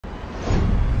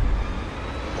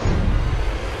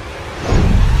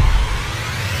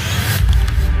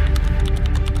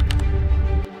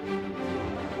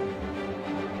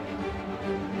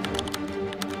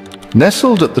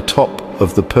Nestled at the top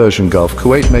of the Persian Gulf,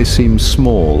 Kuwait may seem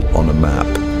small on a map,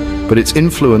 but its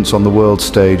influence on the world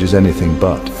stage is anything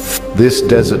but. This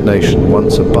desert nation,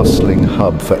 once a bustling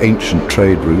hub for ancient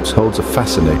trade routes, holds a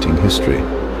fascinating history.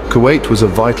 Kuwait was a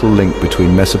vital link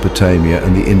between Mesopotamia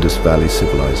and the Indus Valley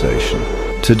civilization.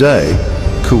 Today,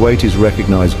 Kuwait is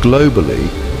recognized globally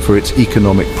for its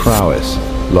economic prowess,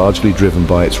 largely driven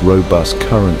by its robust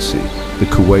currency, the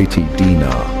Kuwaiti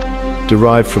Dinar.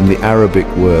 Derived from the Arabic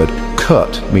word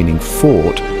kut, meaning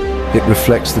fort, it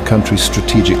reflects the country's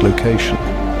strategic location.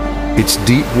 Its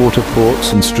deep water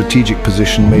ports and strategic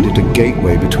position made it a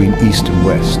gateway between East and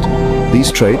West. These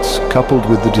traits, coupled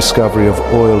with the discovery of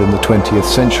oil in the 20th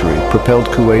century, propelled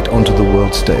Kuwait onto the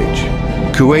world stage.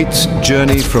 Kuwait's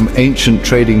journey from ancient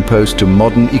trading post to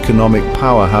modern economic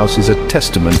powerhouse is a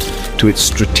testament to its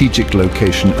strategic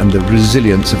location and the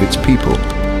resilience of its people.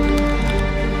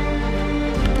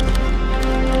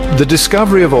 The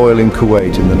discovery of oil in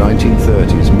Kuwait in the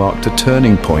 1930s marked a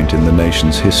turning point in the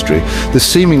nation's history. The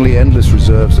seemingly endless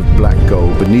reserves of black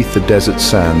gold beneath the desert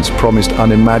sands promised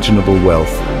unimaginable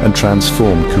wealth and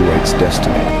transformed Kuwait's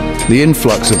destiny. The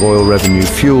influx of oil revenue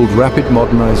fueled rapid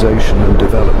modernization and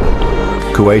development.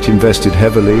 Kuwait invested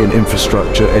heavily in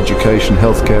infrastructure, education,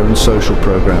 healthcare and social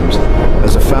programs.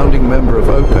 As a founding member of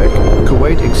OPEC,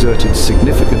 Kuwait exerted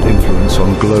significant influence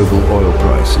on global oil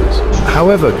prices.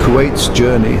 However, Kuwait's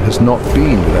journey has not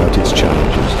been without its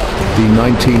challenges. The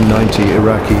 1990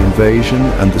 Iraqi invasion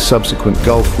and the subsequent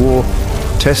Gulf War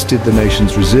tested the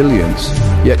nation's resilience,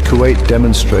 yet Kuwait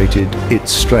demonstrated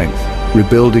its strength,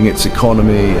 rebuilding its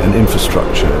economy and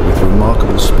infrastructure with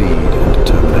remarkable speed and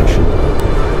determination.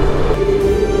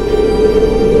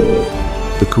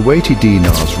 The Kuwaiti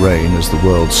dinar's reign as the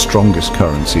world's strongest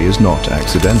currency is not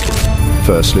accidental.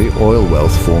 Firstly, oil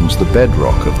wealth forms the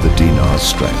bedrock of the dinar's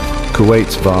strength.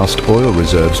 Kuwait's vast oil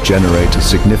reserves generate a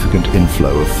significant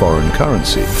inflow of foreign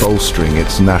currency, bolstering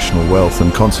its national wealth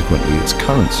and consequently its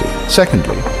currency.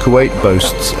 Secondly, Kuwait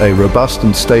boasts a robust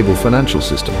and stable financial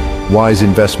system. Wise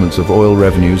investments of oil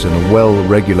revenues and a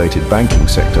well-regulated banking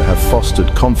sector have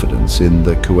fostered confidence in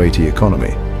the Kuwaiti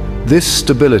economy. This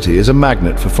stability is a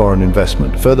magnet for foreign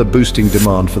investment, further boosting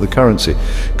demand for the currency.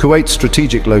 Kuwait's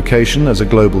strategic location as a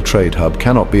global trade hub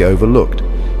cannot be overlooked.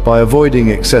 By avoiding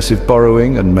excessive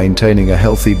borrowing and maintaining a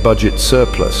healthy budget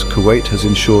surplus, Kuwait has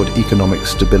ensured economic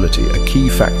stability, a key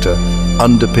factor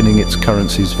underpinning its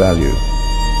currency's value.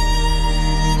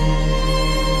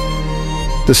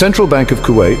 The Central Bank of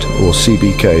Kuwait, or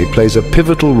CBK, plays a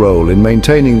pivotal role in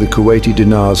maintaining the Kuwaiti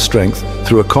dinar's strength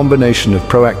through a combination of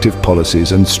proactive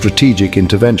policies and strategic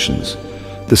interventions.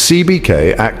 The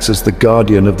CBK acts as the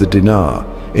guardian of the dinar,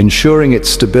 ensuring its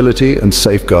stability and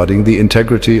safeguarding the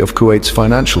integrity of Kuwait's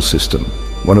financial system.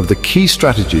 One of the key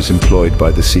strategies employed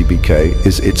by the CBK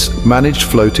is its managed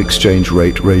float exchange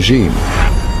rate regime.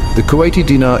 The Kuwaiti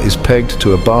dinar is pegged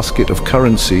to a basket of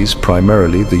currencies,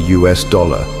 primarily the US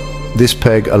dollar. This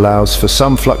peg allows for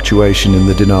some fluctuation in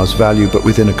the dinar's value, but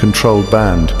within a controlled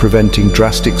band, preventing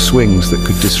drastic swings that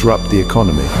could disrupt the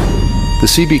economy. The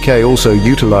CBK also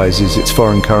utilizes its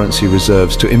foreign currency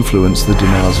reserves to influence the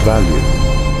dinar's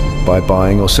value. By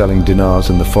buying or selling dinars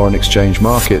in the foreign exchange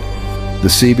market, the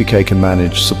CBK can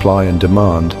manage supply and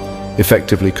demand,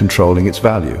 effectively controlling its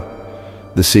value.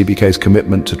 The CBK's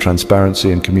commitment to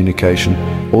transparency and communication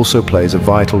also plays a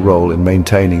vital role in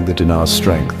maintaining the dinar's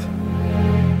strength.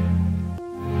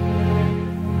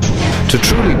 To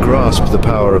truly grasp the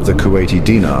power of the Kuwaiti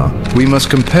dinar, we must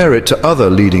compare it to other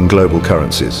leading global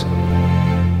currencies.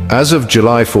 As of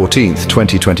July 14,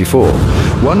 2024,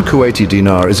 one Kuwaiti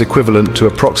dinar is equivalent to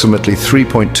approximately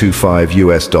 3.25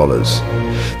 US dollars.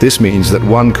 This means that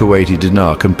one Kuwaiti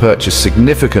dinar can purchase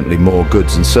significantly more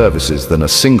goods and services than a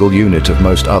single unit of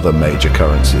most other major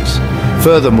currencies.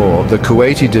 Furthermore, the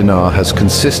Kuwaiti dinar has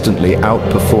consistently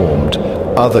outperformed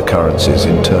other currencies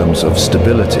in terms of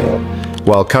stability.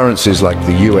 While currencies like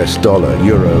the US dollar,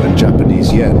 euro and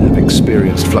Japanese yen have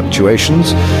experienced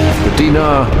fluctuations, the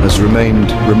dinar has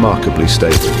remained remarkably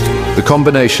stable. The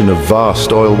combination of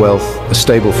vast oil wealth, a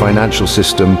stable financial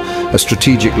system, a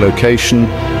strategic location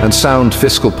and sound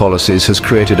fiscal policies has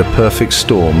created a perfect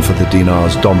storm for the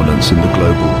dinar's dominance in the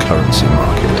global currency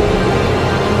market.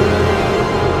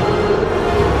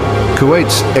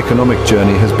 Kuwait's economic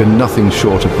journey has been nothing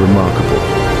short of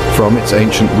remarkable. From its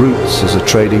ancient roots as a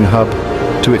trading hub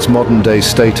to its modern-day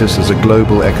status as a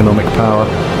global economic power,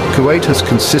 Kuwait has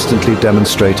consistently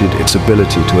demonstrated its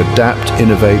ability to adapt,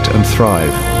 innovate and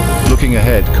thrive. Looking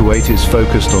ahead, Kuwait is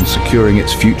focused on securing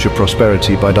its future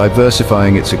prosperity by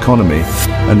diversifying its economy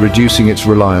and reducing its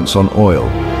reliance on oil.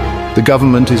 The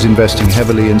government is investing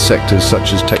heavily in sectors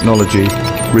such as technology,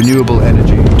 renewable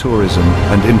energy, tourism,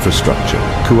 and infrastructure.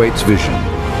 Kuwait's vision.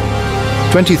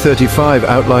 2035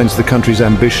 outlines the country's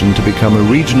ambition to become a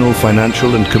regional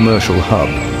financial and commercial hub.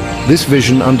 This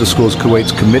vision underscores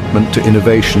Kuwait's commitment to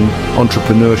innovation,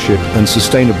 entrepreneurship, and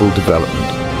sustainable development.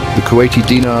 The Kuwaiti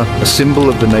Dinar, a symbol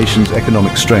of the nation's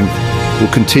economic strength,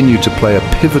 will continue to play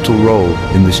a pivotal role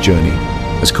in this journey.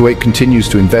 As Kuwait continues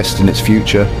to invest in its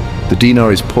future, the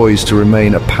dinar is poised to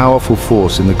remain a powerful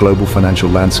force in the global financial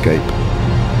landscape.